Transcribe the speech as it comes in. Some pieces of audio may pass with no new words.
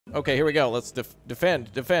Okay, here we go. Let's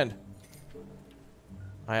defend. Defend.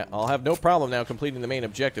 I'll have no problem now completing the main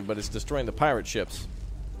objective, but it's destroying the pirate ships.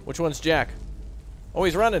 Which one's Jack? Oh,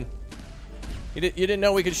 he's running. You didn't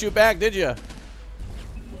know we could shoot back, did you?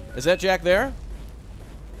 Is that Jack there?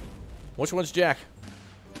 Which one's Jack?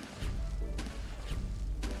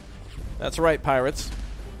 That's right, pirates.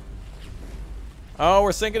 Oh,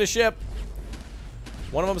 we're sinking a ship.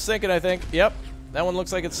 One of them's sinking, I think. Yep, that one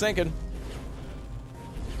looks like it's sinking.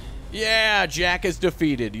 Yeah, Jack is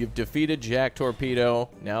defeated. You've defeated Jack Torpedo.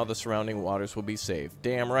 Now the surrounding waters will be safe.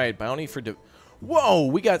 Damn right. Bounty for... Whoa,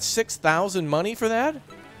 we got 6,000 money for that?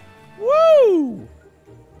 Woo!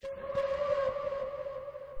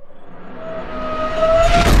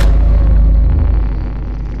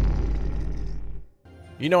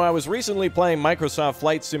 You know, I was recently playing Microsoft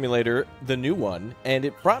Flight Simulator, the new one, and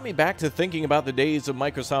it brought me back to thinking about the days of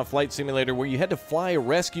Microsoft Flight Simulator where you had to fly a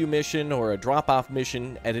rescue mission or a drop-off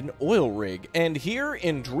mission at an oil rig. And here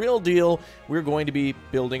in Drill Deal, we're going to be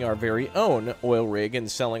building our very own oil rig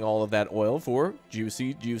and selling all of that oil for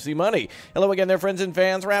juicy, juicy money. Hello again there, friends and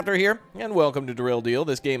fans. Raptor here, and welcome to Drill Deal.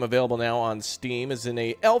 This game, available now on Steam, is in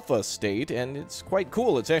a alpha state, and it's quite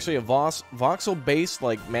cool. It's actually a voxel-based,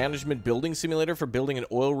 like, management building simulator for building an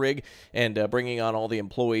oil rig and bringing on all the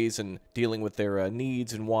employees and dealing with their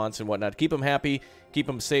needs and wants and whatnot. Keep them happy, keep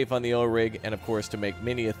them safe on the oil rig, and of course to make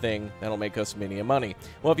many a thing that'll make us many a money.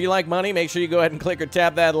 Well, if you like money, make sure you go ahead and click or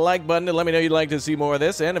tap that like button to let me know you'd like to see more of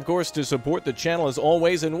this, and of course to support the channel as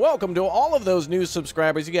always. And welcome to all of those new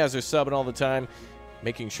subscribers. You guys are subbing all the time,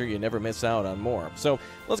 making sure you never miss out on more. So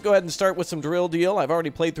let's go ahead and start with some Drill Deal. I've already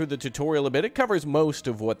played through the tutorial a bit. It covers most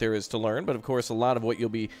of what there is to learn, but of course a lot of what you'll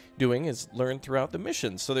be doing is learn throughout the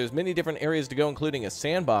missions. So there's many different areas to go, including a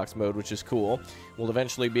sandbox mode, which is cool. We'll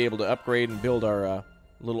eventually be able to upgrade and build our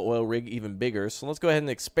little oil rig even bigger. So let's go ahead and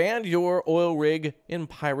expand your oil rig in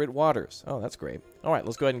pirate waters. Oh, that's great. All right,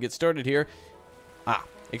 let's go ahead and get started here.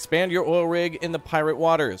 Expand your oil rig in the pirate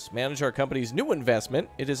waters. Manage our company's new investment.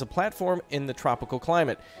 It is a platform in the tropical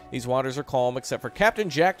climate. These waters are calm except for Captain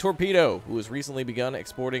Jack Torpedo, who has recently begun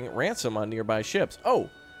exporting ransom on nearby ships. Oh,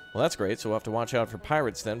 well, that's great. So we'll have to watch out for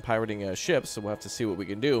pirates then, pirating ships. So we'll have to see what we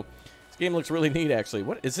can do. This game looks really neat, actually.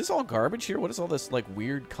 What is this all garbage here? What is all this, like,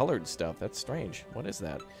 weird colored stuff? That's strange. What is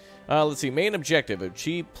that? Let's see. Main objective.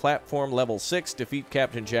 Achieve platform level 6. Defeat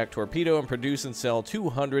Captain Jack Torpedo and produce and sell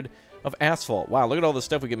 200 of asphalt. Wow, look at all the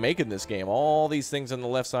stuff we can make in this game. All these things on the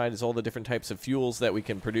left side is all the different types of fuels that we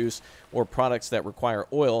can produce or products that require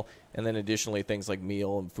oil, and then additionally things like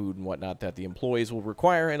meal and food and whatnot that the employees will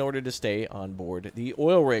require in order to stay on board the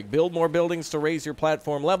oil rig. Build more buildings to raise your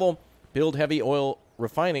platform level. Build heavy oil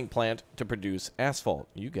refining plant to produce asphalt.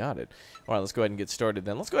 You got it. All right, let's go ahead and get started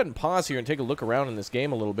then. Let's go ahead and pause here and take a look around in this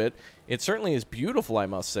game a little bit. It certainly is beautiful, I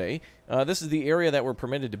must say. This is the area that we're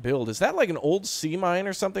permitted to build. Is that like an old sea mine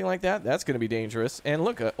or something like that? That's going to be dangerous. And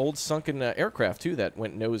look, an old sunken aircraft, too, that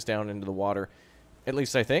went nose down into the water. At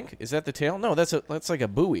least I think. Is that the tail? No, that's like a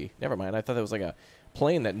buoy. Never mind. I thought that was like a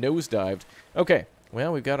plane that nosedived. Okay.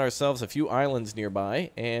 Well, we've got ourselves a few islands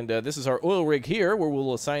nearby, and this is our oil rig here, where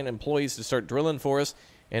we'll assign employees to start drilling for us,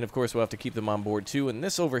 and of course we'll have to keep them on board too. And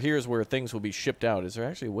this over here is where things will be shipped out. Is there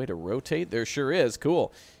actually a way to rotate? There sure is.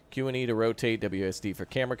 Cool. Q and E to rotate, WSD for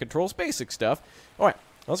camera controls, basic stuff. All right,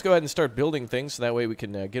 let's go ahead and start building things, so that way we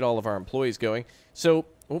can get all of our employees going. So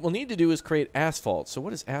what we'll need to do is create asphalt. So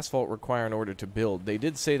what does asphalt require in order to build? They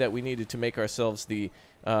did say that we needed to make ourselves the,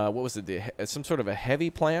 what was it, some sort of a heavy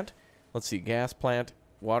plant. Let's see, gas plant,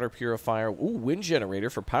 water purifier, ooh, wind generator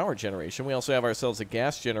for power generation. We also have ourselves a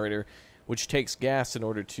gas generator, which takes gas in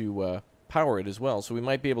order to power it as well. So we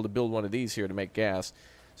might be able to build one of these here to make gas.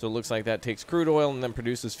 So it looks like that takes crude oil and then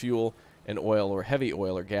produces fuel and oil or heavy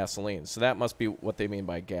oil or gasoline. So that must be what they mean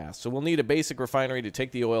by gas. So we'll need a basic refinery to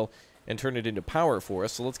take the oil and turn it into power for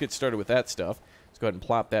us. So let's get started with that stuff. Let's go ahead and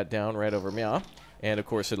plop that down right over me. And, of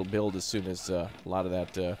course, it'll build as soon as a lot of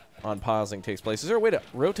that on-pausing takes place. Is there a way to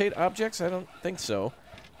rotate objects? I don't think so.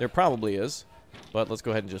 There probably is. But let's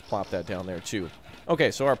go ahead and just plop that down there, too.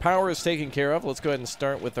 Okay, so our power is taken care of. Let's go ahead and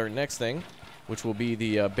start with our next thing, which will be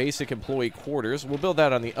the basic employee quarters. We'll build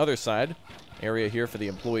that on the other side. Area here for the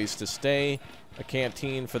employees to stay. A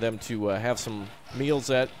canteen for them to have some meals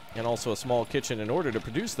at, and also a small kitchen in order to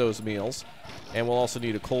produce those meals. And we'll also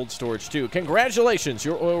need a cold storage too. Congratulations!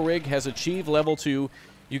 Your oil rig has achieved level 2.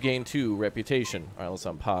 You gain 2 reputation. All right, let's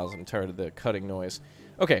unpause. I'm tired of the cutting noise.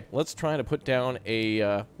 Okay, let's try to put down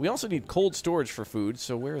a... we also need cold storage for food,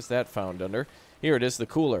 so where is that found under? Here it is, the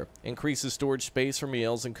cooler. Increases storage space for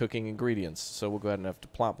meals and cooking ingredients. So we'll go ahead and have to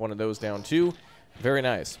plop one of those down too. Very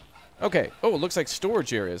nice. Okay. Oh, it looks like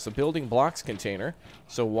storage areas. The building blocks container.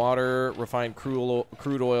 So water, refined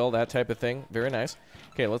crude oil, that type of thing. Very nice.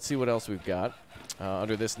 Okay, let's see what else we've got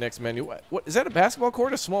under this next menu. What is that, a basketball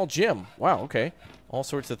court? A small gym. Wow, okay. All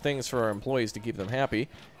sorts of things for our employees to keep them happy.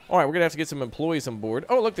 All right, we're going to have to get some employees on board.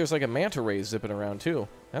 Oh, look, there's like a manta ray zipping around, too.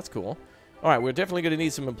 That's cool. All right, we're definitely going to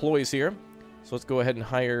need some employees here. So let's go ahead and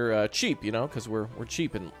hire cheap, you know, because we're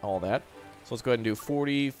cheap and all that. So let's go ahead and do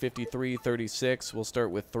 40, 53, 36. We'll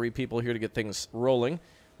start with 3 people here to get things rolling.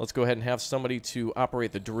 Let's go ahead and have somebody to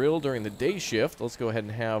operate the drill during the day shift. Let's go ahead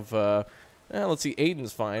and have, let's see,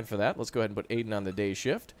 Aiden's fine for that. Let's go ahead and put Aiden on the day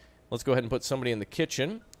shift. Let's go ahead and put somebody in the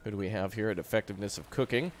kitchen. Who do we have here at effectiveness of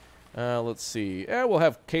cooking? Let's see. We'll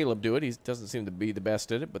have Caleb do it. He doesn't seem to be the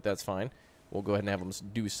best at it, but that's fine. We'll go ahead and have him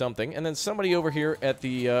do something. And then somebody over here at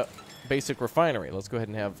the basic refinery. Let's go ahead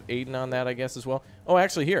and have Aiden on that, I guess, as well. Oh,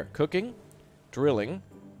 actually, here. Cooking, drilling,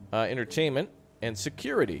 entertainment, and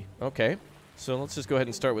security. Okay. So let's just go ahead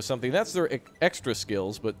and start with something. That's their extra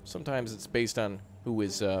skills, but sometimes it's based on who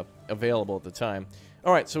is available at the time.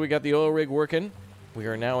 All right, so we got the oil rig working. We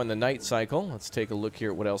are now in the night cycle. Let's take a look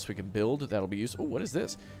here at what else we can build. That'll be useful. Oh, what is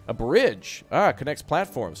this? A bridge. Connects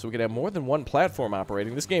platforms. So we can have more than one platform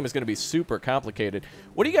operating. This game is going to be super complicated.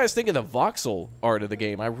 What do you guys think of the voxel art of the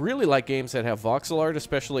game? I really like games that have voxel art,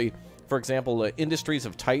 especially, for example, Industries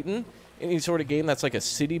of Titan. Any sort of game that's like a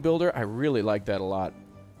city builder. I really like that a lot.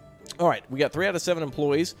 All right, we got 3 out of 7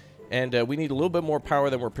 employees. And we need a little bit more power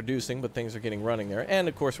than we're producing, but things are getting running there. And,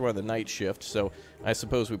 of course, we're on the night shift, so I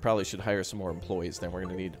suppose we probably should hire some more employees then. We're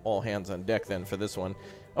going to need all hands on deck then for this one.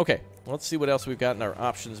 Okay, let's see what else we've got in our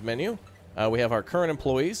options menu. We have our current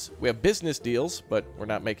employees. We have business deals, but we're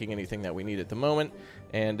not making anything that we need at the moment.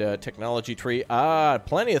 And technology tree.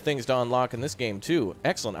 Plenty of things to unlock in this game, too.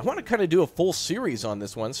 Excellent. I want to kind of do a full series on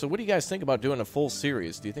this one, so what do you guys think about doing a full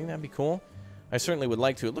series? Do you think that'd be cool? I certainly would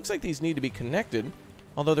like to. It looks like these need to be connected.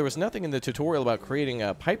 Although there was nothing in the tutorial about creating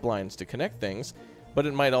pipelines to connect things, but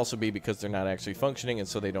it might also be because they're not actually functioning and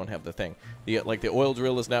so they don't have the thing. Like the oil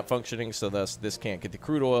drill is not functioning, so thus this can't get the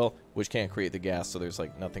crude oil, which can't create the gas, so there's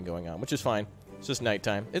like nothing going on, which is fine. It's just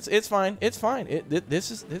nighttime. It's fine. It's fine.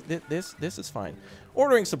 This is fine.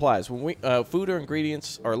 Ordering supplies. When food or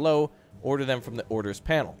ingredients are low, order them from the orders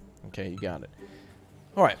panel. Okay, you got it.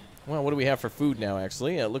 All right. Well, what do we have for food now,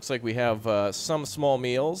 actually? It looks like we have some small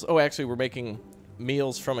meals. Oh, actually, we're making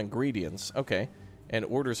meals from ingredients. Okay. And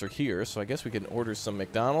orders are here, so I guess we can order some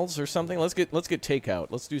McDonald's or something. Let's get takeout.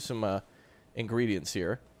 Let's do some ingredients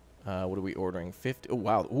here. What are we ordering? 50. Oh,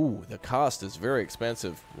 wow. Ooh, the cost is very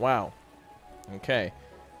expensive. Wow. Okay.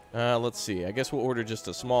 Let's see. I guess we'll order just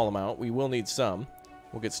a small amount. We will need some.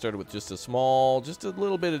 We'll get started with just a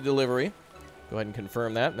little bit of delivery. Go ahead and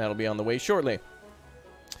confirm that, and that'll be on the way shortly.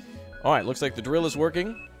 All right, looks like the drill is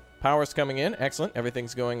working. Power's coming in. Excellent.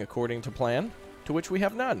 Everything's going according to plan, to which we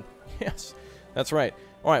have none. Yes, that's right.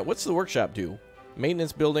 All right, what's the workshop do?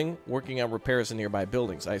 Maintenance building, working on repairs in nearby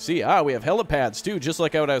buildings. I see. We have helipads, too, just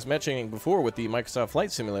like what I was mentioning before with the Microsoft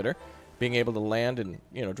Flight Simulator. Being able to land and,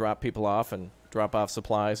 drop people off and drop off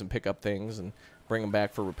supplies and pick up things and bring them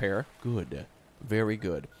back for repair. Good. Very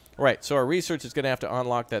good. All right, so our research is going to have to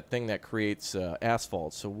unlock that thing that creates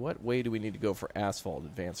asphalt. So what way do we need to go for asphalt?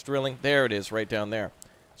 Advanced drilling. There it is, right down there.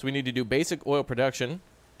 So we need to do basic oil production,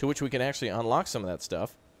 to which we can actually unlock some of that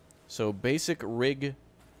stuff. So basic rig.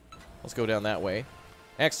 Let's go down that way.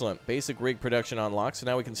 Excellent. Basic rig production unlocked. So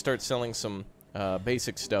now we can start selling some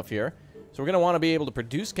basic stuff here. So we're going to want to be able to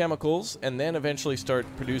produce chemicals and then eventually start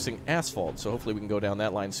producing asphalt. So hopefully we can go down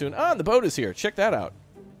that line soon. And the boat is here. Check that out.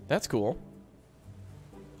 That's cool.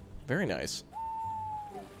 Very nice.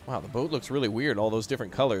 Wow, the boat looks really weird. All those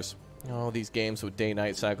different colors. Oh, these games with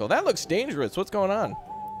day-night cycle. That looks dangerous. What's going on?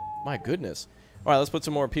 My goodness. All right, let's put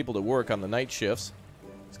some more people to work on the night shifts.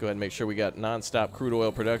 Let's go ahead and make sure we got non-stop crude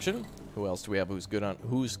oil production. Who else do we have who's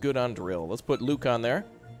good on drill? Let's put Luke on there.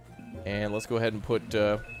 And let's go ahead and put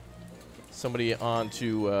somebody on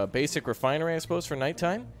to basic refinery, I suppose, for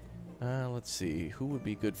nighttime. Let's see. Who would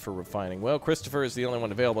be good for refining? Well, Christopher is the only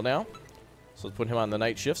one available now. So let's put him on the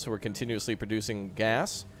night shift so we're continuously producing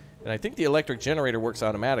gas. And I think the electric generator works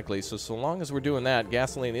automatically. So long as we're doing that,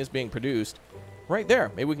 gasoline is being produced right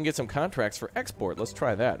there. Maybe we can get some contracts for export. Let's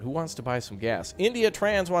try that. Who wants to buy some gas? India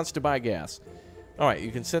Trans wants to buy gas. All right,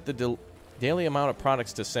 you can set the daily amount of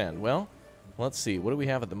products to send. Well, let's see. What do we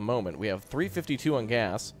have at the moment? We have 352 on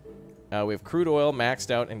gas. We have crude oil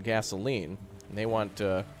maxed out and gasoline. And they want...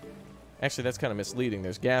 actually, that's kind of misleading.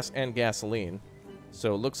 There's gas and gasoline.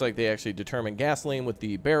 So it looks like they actually determine gasoline with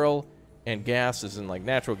the barrel, and gas is in like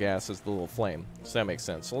natural gas is the little flame. So that makes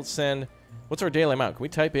sense. So let's send... What's our daily amount? Can we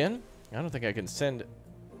type in? I don't think I can send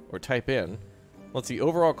or type in. Let's see,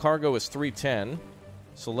 overall cargo is 310.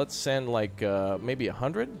 So let's send like maybe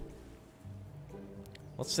 100?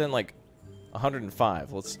 Let's send like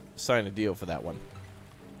 105. Let's sign a deal for that one.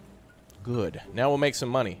 Good. Now we'll make some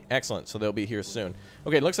money. Excellent. So they'll be here soon.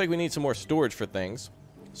 Okay, looks like we need some more storage for things.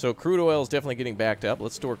 So crude oil is definitely getting backed up.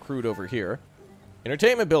 Let's store crude over here.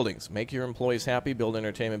 Entertainment buildings. Make your employees happy. Build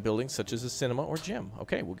entertainment buildings such as a cinema or gym.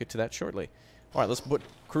 Okay, we'll get to that shortly. All right, let's put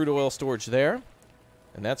crude oil storage there.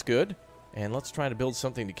 And that's good. And let's try to build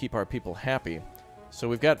something to keep our people happy. So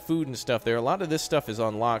we've got food and stuff there. A lot of this stuff is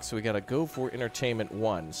unlocked, so we got to go for entertainment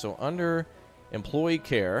 1. So under employee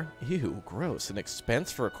care, ew, gross, an expense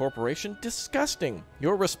for a corporation? Disgusting.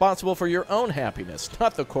 You're responsible for your own happiness,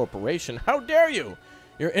 not the corporation. How dare you?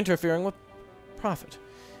 You're interfering with profit.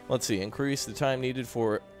 Let's see, increase the time needed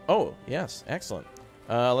for... Oh, yes, excellent.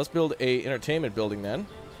 Let's build a entertainment building then.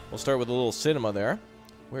 We'll start with a little cinema there.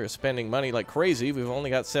 We're spending money like crazy. We've only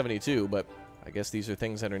got 72, but I guess these are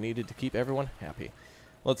things that are needed to keep everyone happy.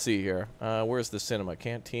 Let's see here. Where's the cinema?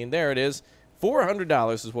 Canteen. There it is.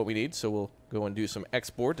 $400 is what we need, so we'll go and do some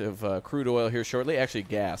export of crude oil here shortly. Actually,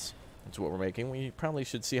 gas. That's what we're making. We probably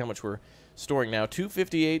should see how much we're storing now.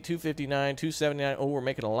 258, 259, 279. Oh, we're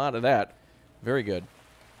making a lot of that. Very good.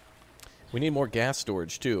 We need more gas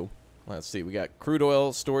storage, too. Let's see. We got crude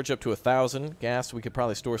oil storage up to 1,000. Gas, we could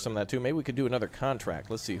probably store some of that, too. Maybe we could do another contract.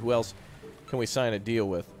 Let's see. Who else can we sign a deal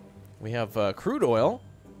with? We have crude oil.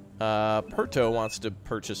 Perto wants to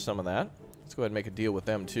purchase some of that. Let's go ahead and make a deal with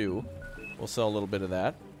them, too. We'll sell a little bit of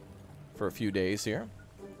that for a few days here.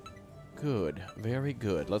 Good. Very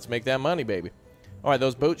good. Let's make that money, baby. All right,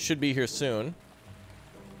 those boats should be here soon.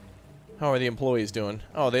 How are the employees doing?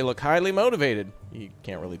 Oh, they look highly motivated. You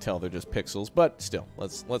can't really tell. They're just pixels, but still,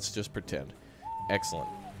 let's just pretend. Excellent.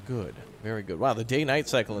 Good. Very good. Wow, the day-night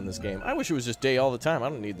cycle in this game. I wish it was just day all the time. I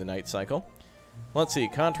don't need the night cycle. Let's see.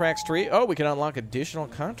 Contracts tree. Oh, we can unlock additional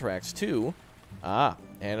contracts, too. Ah,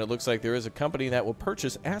 and it looks like there is a company that will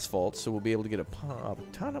purchase asphalt, so we'll be able to get a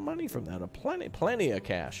ton of money from that. Plenty of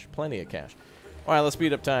cash. Plenty of cash. All right, let's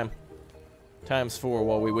speed up time. ×4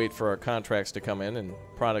 while we wait for our contracts to come in and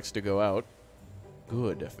products to go out.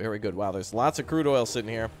 Good. Very good. Wow, there's lots of crude oil sitting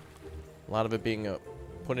here. A lot of it being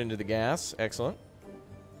put into the gas. Excellent.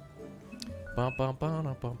 Bum, bum,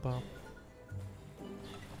 bum, bum, bum.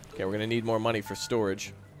 Okay, we're going to need more money for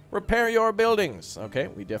storage. Repair your buildings. Okay,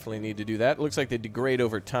 we definitely need to do that. It looks like they degrade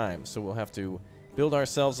over time, so we'll have to build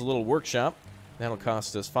ourselves a little workshop. That'll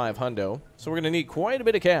cost us 500. So we're going to need quite a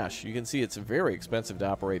bit of cash. You can see it's very expensive to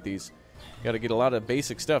operate these. Got to get a lot of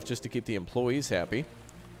basic stuff just to keep the employees happy.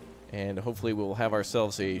 And hopefully we'll have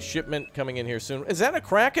ourselves a shipment coming in here soon. Is that a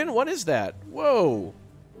Kraken? What is that? Whoa.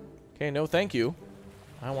 Okay, no thank you.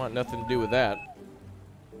 I want nothing to do with that.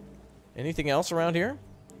 Anything else around here?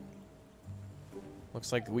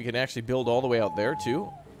 Looks like we can actually build all the way out there, too.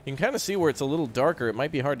 You can kind of see where it's a little darker. It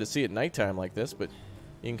might be hard to see at nighttime like this, but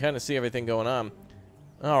you can kind of see everything going on.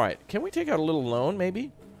 All right. Can we take out a little loan,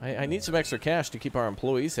 maybe? I need some extra cash to keep our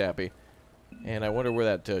employees happy. And I wonder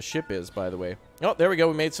where that ship is, by the way. Oh, there we go.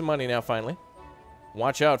 We made some money now, finally.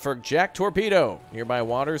 Watch out for Jack Torpedo. Nearby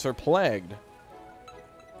waters are plagued.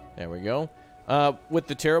 There we go. With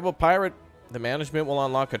the terrible pirate, the management will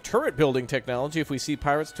unlock a turret building technology if we see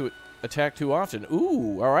pirates to attack too often.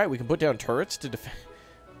 Ooh, all right. We can put down turrets to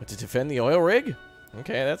defend the oil rig.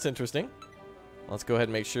 Okay, that's interesting. Let's go ahead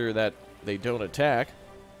and make sure that they don't attack.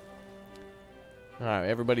 All right,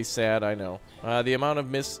 everybody's sad, I know. The amount of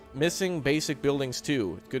missing basic buildings,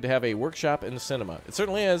 too. It's good to have a workshop and a cinema. It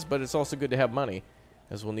certainly is, but it's also good to have money,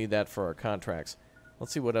 as we'll need that for our contracts.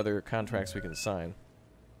 Let's see what other contracts we can sign.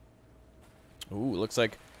 Ooh, looks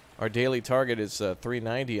like our daily target is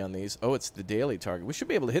 390 on these. Oh, it's the daily target. We should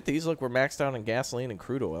be able to hit these. Look, we're maxed out on gasoline and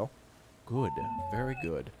crude oil. Good. Very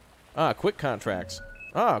good. Ah, quick contracts.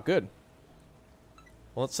 Ah, good.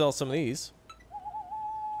 Well, let's sell some of these.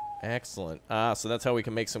 Excellent. Ah, so that's how we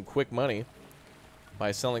can make some quick money.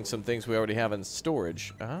 By selling some things we already have in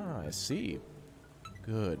storage. Ah, I see.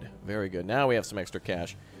 Good. Very good. Now we have some extra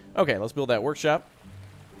cash. Okay, let's build that workshop.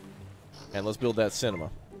 And let's build that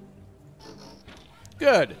cinema.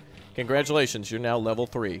 Good. Congratulations, you're now level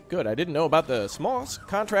 3. Good. I didn't know about the small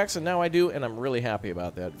contracts, and now I do, and I'm really happy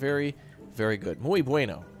about that. Very, very good. Muy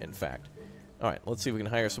bueno, in fact. All right, let's see if we can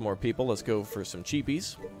hire some more people. Let's go for some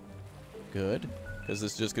cheapies. Good. Because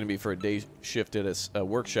this is just going to be for a day shift at a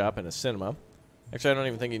workshop and a cinema. Actually, I don't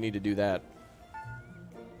even think you need to do that.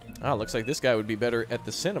 Ah, looks like this guy would be better at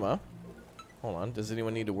the cinema. Hold on. Does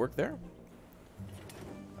anyone need to work there?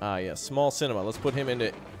 Ah, yeah. Small cinema. Let's put him into...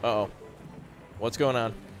 Uh-oh. What's going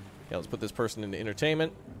on? Yeah, let's put this person into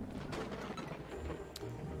entertainment.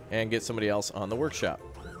 And get somebody else on the workshop.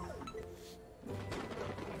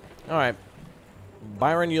 All right.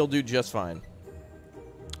 Byron, you'll do just fine.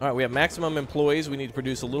 All right, we have maximum employees. We need to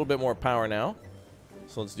produce a little bit more power now.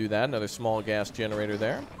 So let's do that. Another small gas generator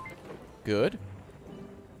there. Good.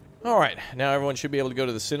 All right, now everyone should be able to go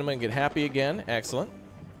to the cinema and get happy again. Excellent.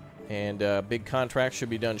 And big contract should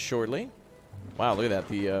be done shortly. Wow, look at that.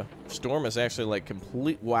 The storm is actually like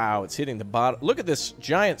complete... Wow, it's hitting the bottom. Look at this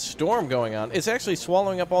giant storm going on. It's actually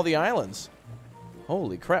swallowing up all the islands.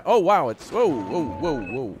 Holy crap. Oh, wow, it's... Whoa, whoa, whoa,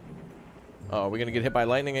 whoa. Oh, are we going to get hit by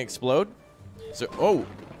lightning and explode? So, oh,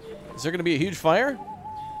 is there going to be a huge fire?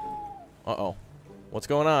 Uh-oh. What's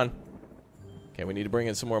going on? Okay, we need to bring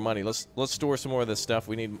in some more money. Let's store some more of this stuff.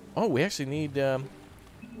 We need... Oh, we actually need...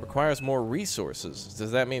 requires more resources.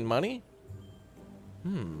 Does that mean money?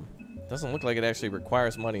 Doesn't look like it actually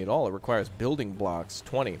requires money at all. It requires building blocks.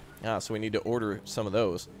 20. Ah, so we need to order some of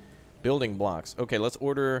those. Building blocks. Okay, let's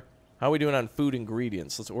order... How are we doing on food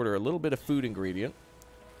ingredients? Let's order a little bit of food ingredient.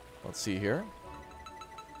 Let's see here.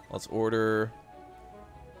 Let's order...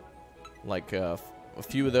 like a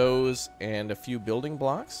few of those and a few building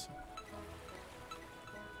blocks.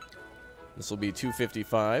 This will be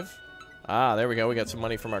 255. Ah, there we go. We got some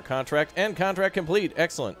money from our contract. And contract complete.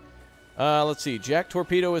 Excellent. Let's see. Jack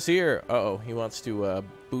Torpedo is here. Uh-oh. He wants to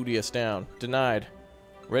booty us down. Denied.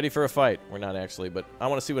 Ready for a fight. We're not actually, but I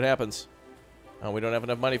want to see what happens. Oh, we don't have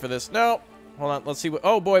enough money for this. No. Hold on. Let's see what...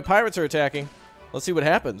 Oh, boy. Pirates are attacking. Let's see what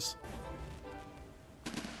happens.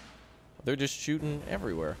 They're just shooting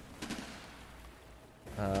everywhere.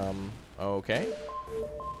 Okay.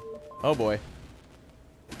 Oh, boy.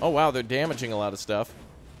 Oh, wow. They're damaging a lot of stuff.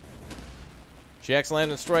 Jack's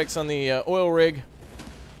landing strikes on the oil rig.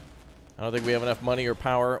 I don't think we have enough money or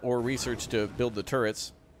power or research to build the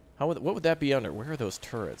turrets. What would that be under? Where are those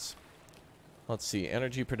turrets? Let's see.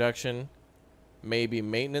 Energy production. Maybe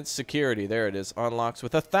maintenance security. There it is. Unlocks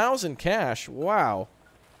with 1,000 cash. Wow.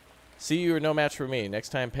 See, you are no match for me. Next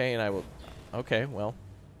time pay and I will... Okay, well.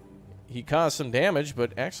 He caused some damage,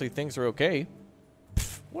 but actually things are okay.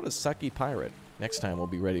 Pfft, what a sucky pirate. Next time we'll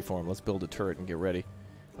be ready for him. Let's build a turret and get ready.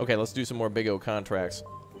 Okay, let's do some more big O contracts.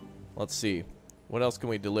 Let's see. What else can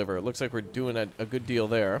we deliver? It looks like we're doing a good deal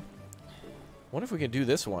there. What if we can do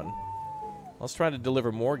this one? Let's try to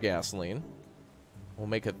deliver more gasoline.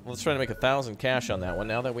 Let's try to make 1,000 cash on that one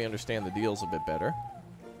now that we understand the deals a bit better.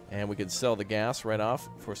 And we can sell the gas right off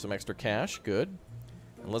for some extra cash. Good.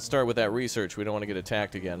 And let's start with that research. We don't want to get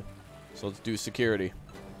attacked again. So let's do security.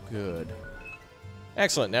 Good.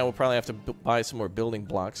 Excellent. Now we'll probably have to buy some more building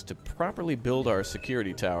blocks to properly build our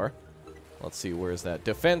security tower. Let's see, where is that?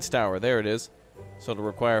 Defense tower. There it is. So it'll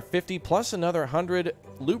require 50 plus another 100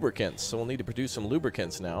 lubricants. So we'll need to produce some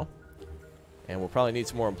lubricants now. And we'll probably need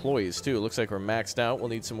some more employees, too. It looks like we're maxed out. We'll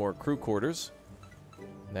need some more crew quarters.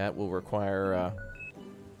 That will require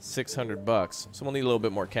 600 bucks. So we'll need a little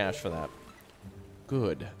bit more cash for that.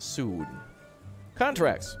 Good. Soon.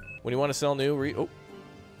 Contracts. When you want to sell new... Oh.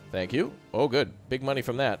 Thank you. Oh, good. Big money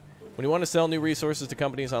from that. When you want to sell new resources to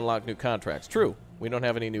companies, unlock new contracts. True. We don't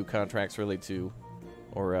have any new contracts really to...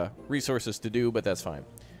 or resources to do, but that's fine.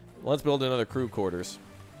 Let's build another crew quarters.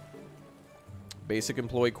 Basic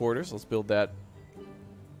employee quarters. Let's build that.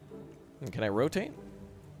 Can I rotate?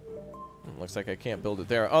 Looks like I can't build it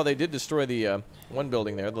there. Oh, they did destroy the one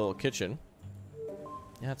building there, the little kitchen.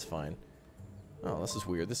 Yeah, that's fine. Oh, this is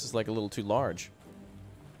weird. This is like a little too large.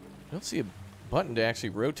 I don't see a button to actually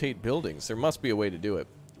rotate buildings. There must be a way to do it.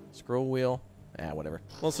 Scroll wheel. Ah, whatever.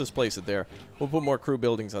 Let's just place it there. We'll put more crew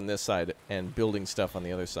buildings on this side and building stuff on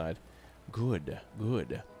the other side. Good.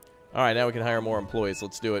 Good. All right, now we can hire more employees.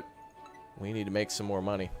 Let's do it. We need to make some more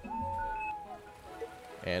money.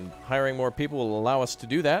 And hiring more people will allow us to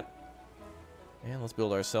do that. And let's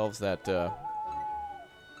build ourselves that...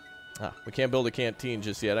 we can't build a canteen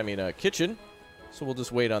just yet. I mean, a kitchen. So we'll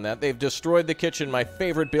just wait on that. They've destroyed the kitchen, my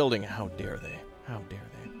favorite building. How dare they? How dare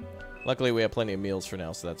they? Luckily, we have plenty of meals for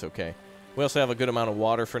now, so that's okay. We also have a good amount of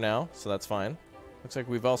water for now, so that's fine. Looks like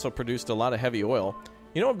we've also produced a lot of heavy oil.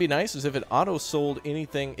 You know what would be nice is if it auto-sold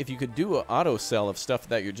anything. If you could do an auto-sell of stuff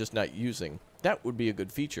that you're just not using. That would be a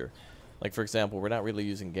good feature. Like, for example, we're not really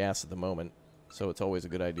using gas at the moment, so it's always a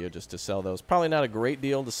good idea just to sell those. Probably not a great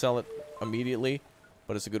deal to sell it immediately,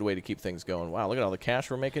 but it's a good way to keep things going. Wow, look at all the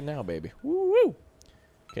cash we're making now, baby. Woo-woo!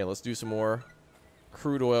 Okay, let's do some more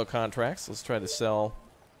crude oil contracts. Let's try to sell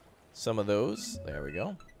some of those. There we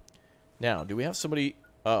go. Now, do we have somebody...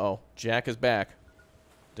 Uh-oh, Jack is back.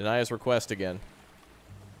 Deny his request again.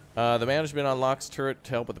 The management unlocks turret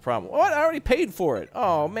to help with the problem. What? I already paid for it.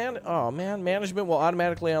 Oh, man. Oh, man. Management will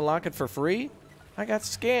automatically unlock it for free? I got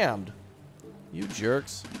scammed. You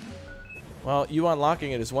jerks. Well, you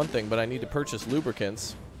unlocking it is one thing, but I need to purchase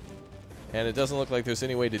lubricants. And it doesn't look like there's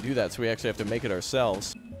any way to do that, so we actually have to make it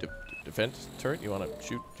ourselves. Defense turret, you want to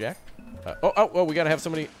shoot Jack? Oh, we gotta have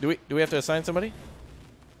somebody. Do we have to assign somebody?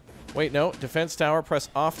 Wait, no. Defense tower, press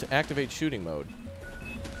off to activate shooting mode.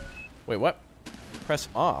 Wait, what? Press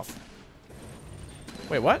off?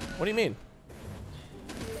 Wait, what? What do you mean?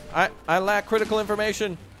 I lack critical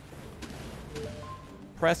information.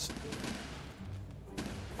 Press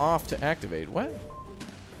off to activate. What?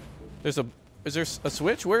 Is there a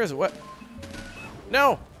switch? Where is it? What?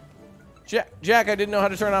 No! Jack, I didn't know how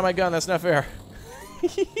to turn on my gun. That's not fair.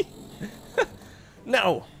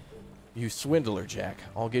 No! You swindler, Jack.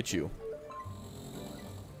 I'll get you.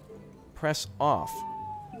 Press off.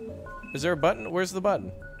 Is there a button? Where's the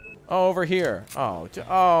button? Oh, over here. Oh,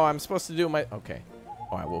 I'm supposed to do my... Okay.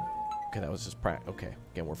 All right, well... Okay, that was just okay.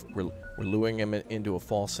 Again, we're luring him into a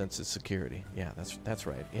false sense of security. Yeah, that's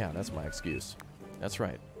right. Yeah, that's my excuse. That's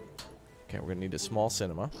right. Okay, we're gonna need a small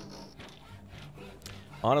cinema.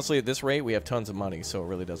 Honestly, at this rate, we have tons of money, so it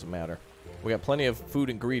really doesn't matter. We got plenty of food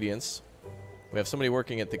ingredients. We have somebody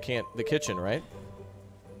working at the kitchen, right?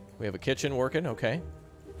 We have a kitchen working. Okay.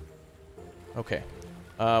 Okay.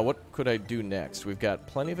 What could I do next? We've got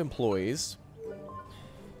plenty of employees.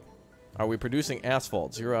 Are we producing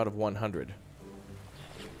asphalt? 0 out of 100.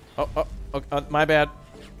 Oh, my bad.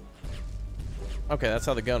 Okay, that's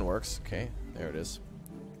how the gun works. Okay, there it is.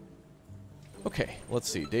 Okay,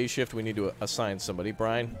 let's see. Day shift, we need to assign somebody.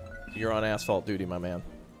 Brian, you're on asphalt duty, my man.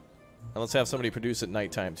 And let's have somebody produce at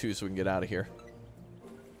nighttime, too, so we can get out of here.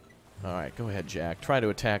 Alright, go ahead, Jack. Try to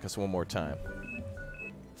attack us one more time.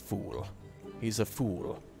 Fool. He's a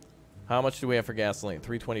fool. How much do we have for gasoline?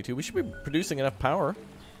 322. We should be producing enough power.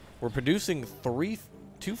 We're producing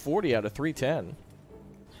 240 out of 310.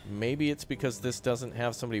 Maybe it's because this doesn't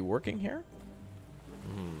have somebody working here?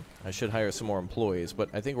 I should hire some more employees, but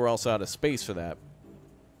I think we're also out of space for that.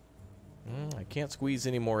 I can't squeeze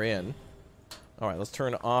any more in. Alright, let's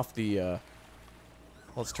turn off the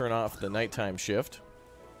nighttime shift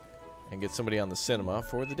and get somebody on the cinema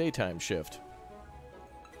for the daytime shift.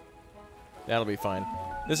 That'll be fine.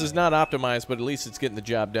 This is not optimized, but at least it's getting the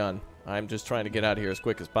job done. I'm just trying to get out of here as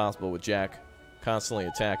quick as possible with Jack constantly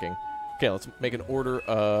attacking. Okay, let's make an order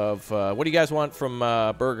of... what do you guys want from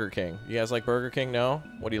Burger King? You guys like Burger King? No?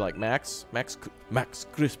 What do you like? Max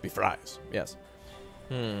crispy fries. Yes.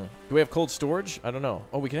 Do we have cold storage? I don't know.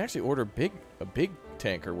 Oh, we can actually order a big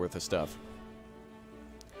tanker worth of stuff.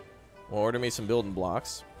 Well, order me some building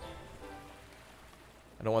blocks.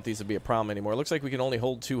 I don't want these to be a problem anymore. It looks like we can only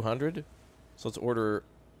hold 200. So let's order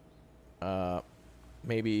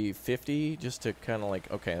maybe 50 just to kind of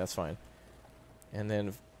like... Okay, that's fine. And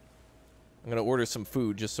then I'm going to order some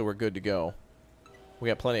food just so we're good to go. We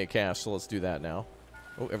got plenty of cash, so let's do that now.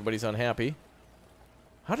 Oh, everybody's unhappy.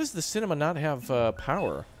 How does the cinema not have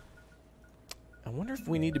power? I wonder if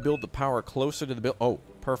we need to build the power closer to the build... Oh,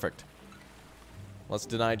 perfect. Let's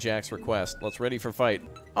deny Jack's request. Let's ready for fight.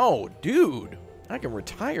 Oh, dude! I can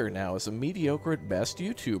retire now as a mediocre at best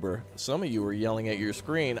YouTuber. Some of you were yelling at your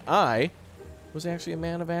screen. I was actually a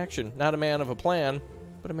man of action. Not a man of a plan,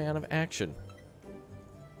 but a man of action.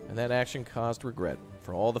 And that action caused regret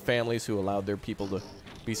for all the families who allowed their people to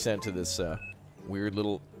be sent to this weird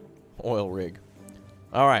little oil rig.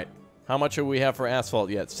 Alright, how much do we have for asphalt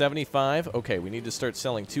yet? 75? Okay, we need to start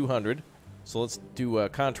selling 200. So let's do a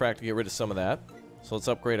contract to get rid of some of that. So let's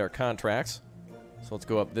upgrade our contracts. So let's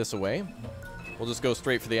go up this way. We'll just go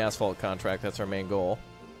straight for the asphalt contract. That's our main goal.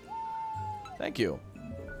 Thank you.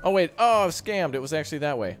 Oh, wait. Oh, I was scammed. It was actually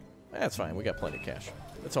that way. That's fine. We got plenty of cash.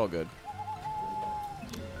 It's all good.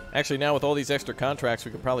 Actually, now with all these extra contracts,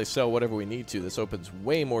 we could probably sell whatever we need to. This opens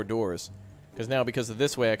way more doors. Because now, because of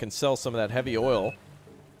this way, I can sell some of that heavy oil,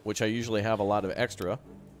 which I usually have a lot of extra.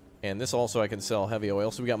 And this also I can sell heavy oil.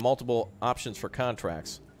 So we got multiple options for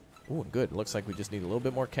contracts. Ooh, good. It looks like we just need a little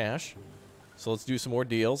bit more cash. So let's do some more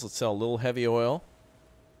deals. Let's sell a little heavy oil.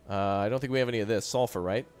 I don't think we have any of this. Sulfur,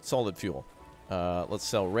 right? Solid fuel. Let's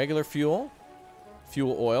sell regular fuel.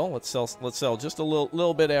 Fuel oil. Let's sell just a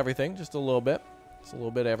little bit of everything. Just a little bit. Just a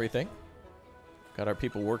little bit of everything. Got our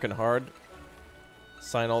people working hard.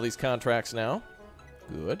 Sign all these contracts now.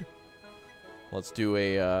 Good. Let's do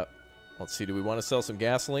a... let's see. Do we want to sell some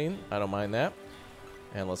gasoline? I don't mind that.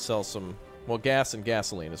 And let's sell some... Well, gas and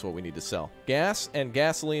gasoline is what we need to sell. Gas and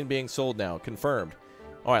gasoline being sold now. Confirmed.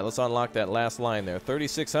 All right, let's unlock that last line there.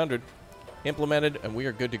 3,600 implemented, and we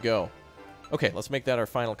are good to go. Okay, let's make that our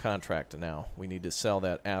final contract now. We need to sell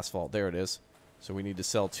that asphalt. There it is. So we need to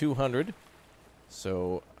sell 200.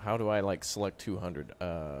 So how do I, like, select 200?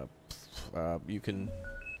 You can...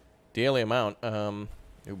 Daily amount. Oh,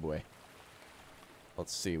 boy.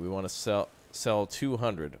 Let's see. We want to sell... sell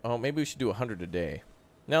 200. Oh, maybe we should do 100 a day.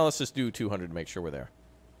 Now let's just do 200 to make sure we're there.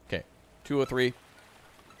 Okay, 203.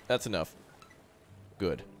 That's enough.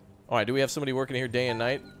 Good. All right, do we have somebody working here day and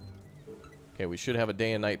night? Okay, we should have a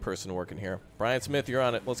day and night person working here. Brian Smith, you're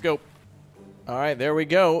on it. Let's go. All right, there we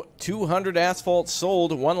go. 200 asphalt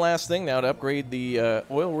sold. One last thing now to upgrade the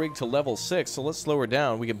oil rig to level 6. So let's slow her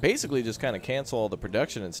down. We can basically just kind of cancel all the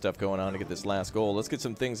production and stuff going on to get this last goal. Let's get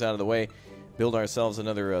some things out of the way. Build ourselves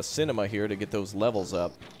another cinema here to get those levels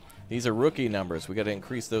up. These are rookie numbers. We got to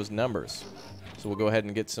increase those numbers. So we'll go ahead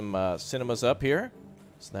and get some cinemas up here.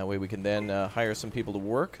 So that way we can then hire some people to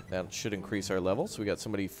work. That should increase our levels. So we got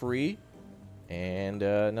somebody free and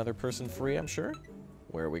another person free, I'm sure.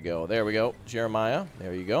 Where we go? There we go. Jeremiah.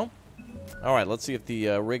 There you go. All right, let's see if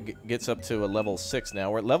the rig gets up to a level 6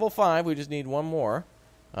 now. We're at level 5. We just need one more.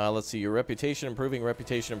 Let's see. Your reputation improving.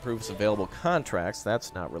 Reputation improves available contracts.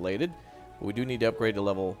 That's not related. But we do need to upgrade to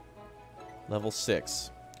level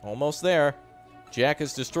 6. Almost there. Jack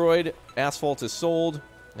is destroyed. Asphalt is sold.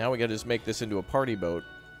 Now we got to just make this into a party boat.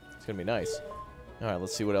 It's going to be nice. All right,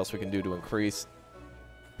 let's see what else we can do to increase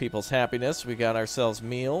people's happiness. We got ourselves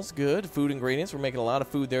meals. Good. Food ingredients. We're making a lot of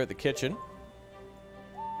food there at the kitchen.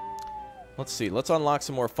 Let's see. Let's unlock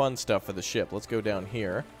some more fun stuff for the ship. Let's go down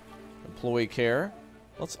here. Employee care.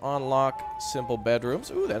 Let's unlock simple bedrooms.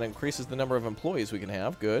 Ooh, that increases the number of employees we can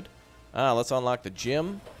have. Good. Let's unlock the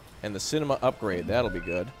gym and the cinema upgrade. That'll be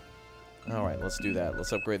good. All right, let's do that.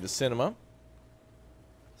 Let's upgrade the cinema.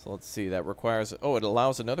 So let's see. That requires... Oh, it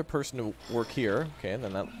allows another person to work here. Okay, and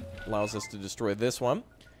then that allows us to destroy this one.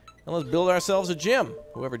 And let's build ourselves a gym.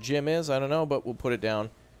 Whoever Jim is, I don't know, but we'll put it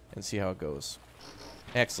down and see how it goes.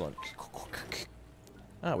 Excellent.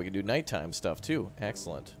 We can do nighttime stuff, too.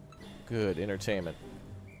 Excellent. Good. Entertainment.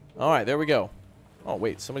 All right, there we go. Oh,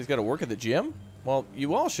 wait. Somebody's got to work at the gym? Well,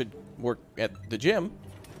 you all should work at the gym.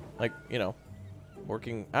 Like, you know,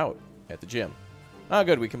 working out at the gym.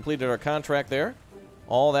 Good. We completed our contract there.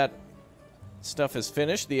 All that stuff is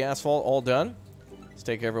finished. The asphalt all done. Let's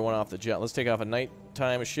take everyone off the job. Let's take off a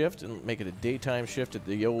nighttime shift and make it a daytime shift at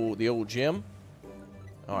the old gym.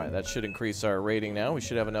 All right, that should increase our rating now. We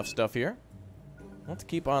should have enough stuff here. Let's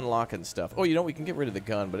keep unlocking stuff. Oh, you know, we can get rid of the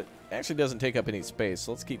gun, but it actually doesn't take up any space,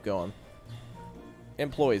 so let's keep going.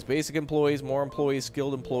 Employees. Basic employees, more employees,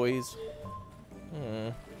 skilled employees.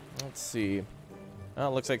 Let's see. Oh,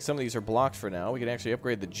 it looks like some of these are blocked for now. We can actually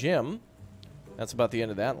upgrade the gym. That's about the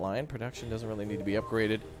end of that line. Production doesn't really need to be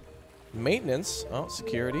upgraded. Maintenance. Oh,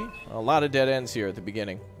 security. A lot of dead ends here at the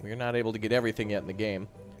beginning. We're not able to get everything yet in the game.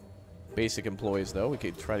 Basic employees, though. We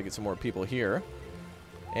could try to get some more people here.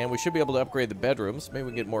 And we should be able to upgrade the bedrooms. Maybe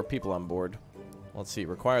we can get more people on board. Let's see.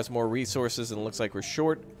 Requires more resources, and it looks like we're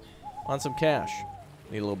short on some cash.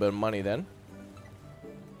 Need a little bit of money, then.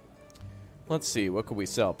 Let's see. What could we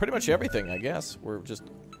sell? Pretty much everything, I guess. We're just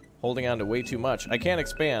holding on to way too much. I can't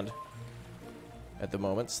expand at the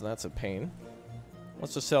moment, so that's a pain.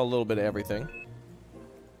 Let's just sell a little bit of everything.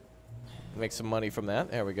 Make some money from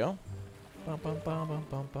that. There we go.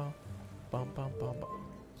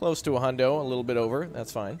 Close to a hundo, a little bit over.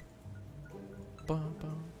 That's fine.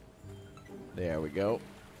 There we go.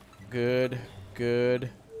 Good, good,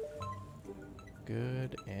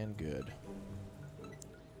 good, and good.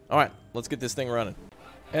 All right, let's get this thing running.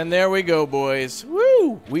 And there we go, boys.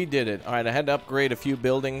 Woo! We did it. All right, I had to upgrade a few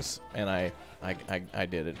buildings, and I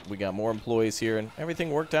did it. We got more employees here, and everything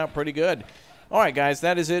worked out pretty good. All right, guys,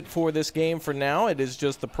 that is it for this game for now. It is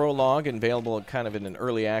just the prologue and available kind of in an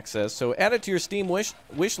early access. So add it to your Steam wish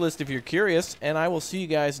list if you're curious, and I will see you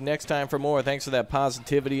guys next time for more. Thanks for that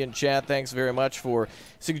positivity in chat. Thanks very much for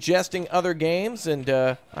suggesting other games, and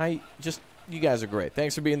you guys are great.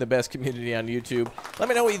 Thanks for being the best community on YouTube. Let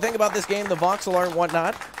me know what you think about this game, the voxel art and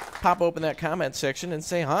whatnot. Pop open that comment section and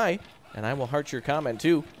say hi, and I will heart your comment too.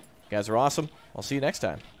 You guys are awesome. I'll see you next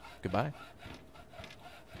time. Goodbye.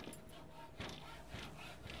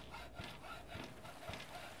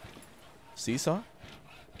 Seesaw?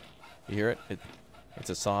 You hear it? It's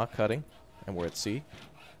a saw cutting, and we're at sea.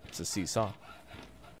 It's a seesaw.